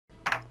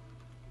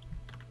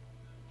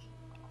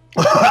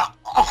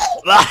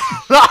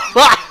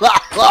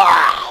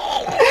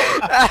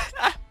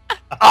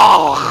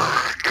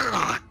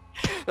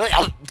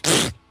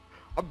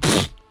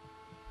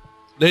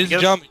Ladies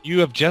and gentlemen, you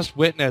have just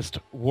witnessed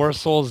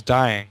Warsouls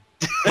dying.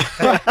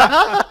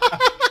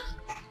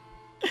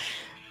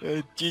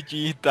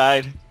 GG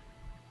died.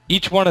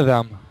 Each one of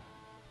them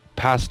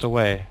passed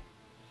away.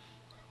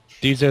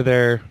 These are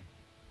their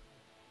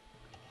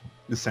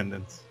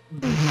descendants.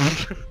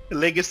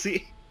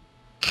 Legacy.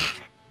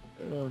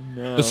 Oh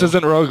no. This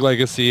isn't Rogue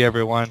Legacy,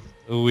 everyone.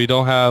 We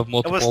don't have I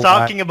multiple... was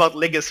talking about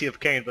Legacy of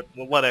Kain, but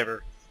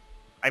whatever.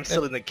 I'm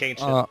still in the Kain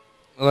ship.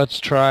 Let's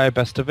try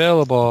best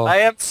available. I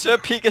am Sir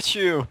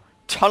Pikachu.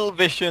 Tunnel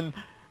vision.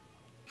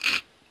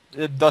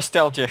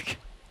 Nostalgic.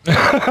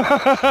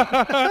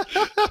 Had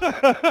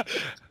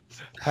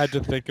to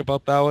think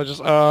about that one.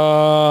 Just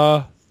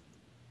I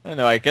don't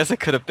know. I guess it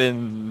could have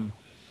been.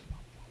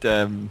 I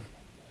don't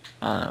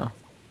know.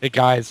 Hey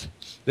guys,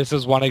 this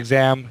is one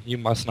exam you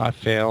must not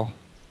fail.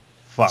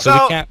 Fuck. So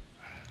we can't.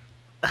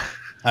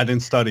 I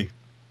didn't study.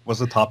 What's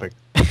the topic?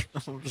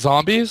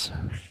 Zombies?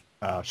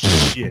 Oh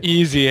shit.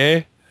 Easy,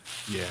 eh?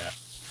 Yeah.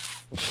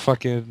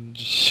 Fucking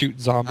shoot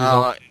zombies.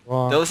 all day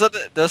long. Those are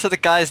the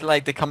guys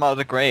like they come out of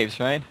the graves,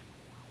 right?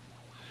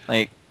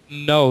 Like.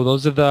 No,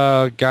 those are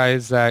the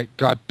guys that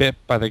got bit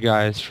by the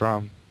guys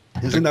from...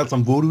 Isn't that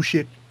some voodoo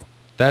shit?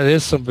 That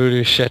is some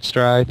voodoo shit,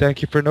 Stry.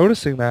 Thank you for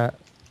noticing that.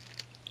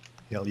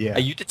 Hell yeah. Are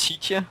you the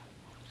teacher?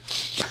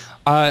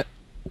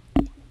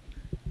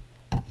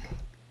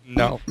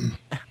 No.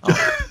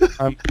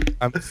 I'm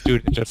a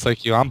student just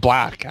like you. I'm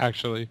black,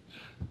 actually.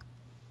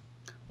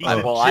 He's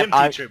well, a gym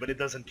teacher, but it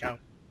doesn't count.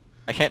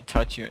 I can't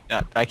touch you.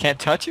 I can't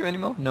touch you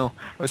anymore? No.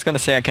 I was gonna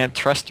say I can't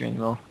trust you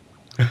anymore.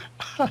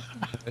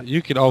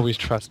 You can always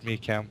trust me,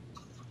 Cam.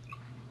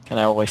 Can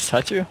I always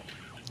touch you?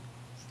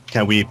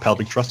 Can we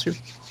pelvic trust you?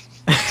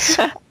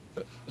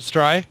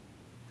 Stry?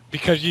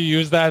 Because you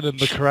use that in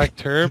the correct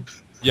term?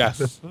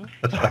 Yes.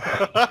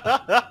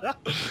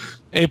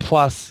 A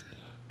plus.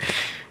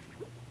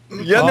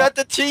 You're not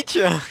the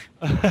teacher!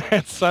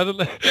 And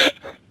suddenly...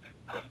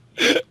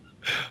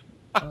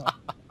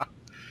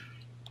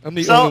 I'm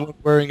the only one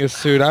wearing a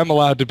suit. I'm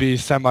allowed to be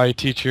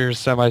semi-teacher,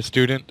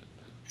 semi-student.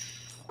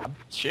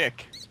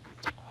 Chick.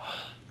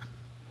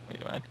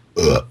 Wait,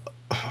 what?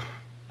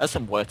 That's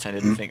some words I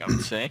didn't think I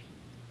would say.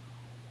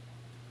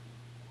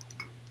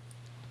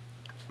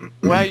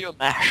 Wear your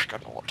mask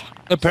at all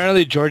times.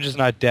 Apparently George is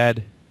not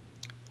dead.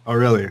 Oh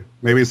really?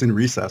 Maybe it's in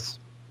recess.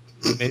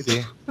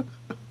 Maybe.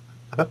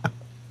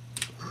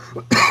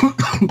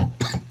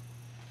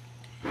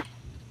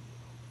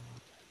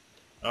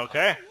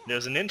 Okay,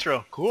 there's an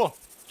intro. Cool.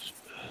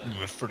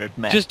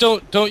 Just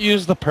don't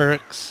use the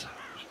perks.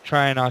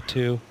 Try not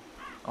to.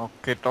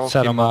 Okay,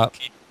 Set them up.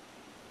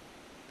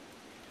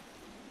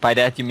 By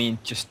that you mean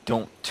just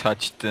don't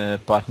touch the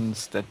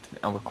buttons that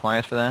are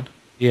required for that?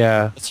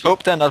 Yeah. Let's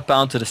hope they're not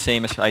bound to the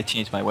same as I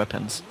change my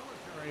weapons.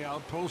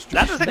 That was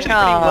actually pretty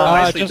well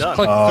nicely just done.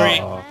 click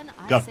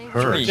Got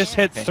hurt. Three. Just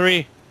hit Okay.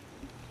 3.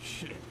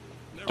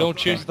 Don't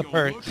choose the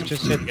perks.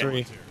 Just hit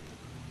 3.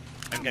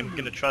 I'm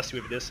gonna trust you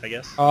with this, I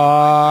guess.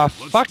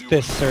 Fuck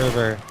this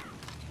server.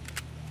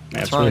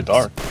 Man, it's really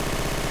dark.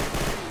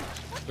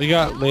 We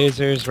got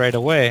lasers right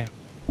away.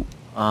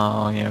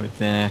 Oh yeah, with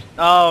that.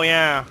 Oh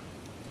yeah.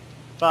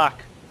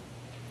 Fuck.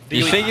 Do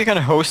you think you can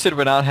host it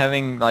without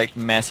having like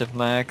massive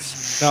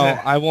lags? No,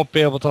 I won't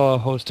be able to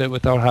host it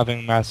without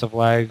having massive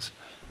lags.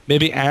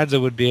 Maybe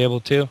Anza would be able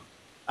to.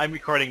 I'm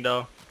recording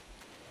though.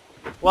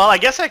 Well, I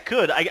guess I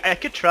could. I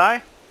could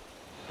try.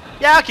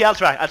 Yeah, okay, I'll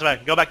try.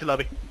 Go back to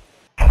lobby.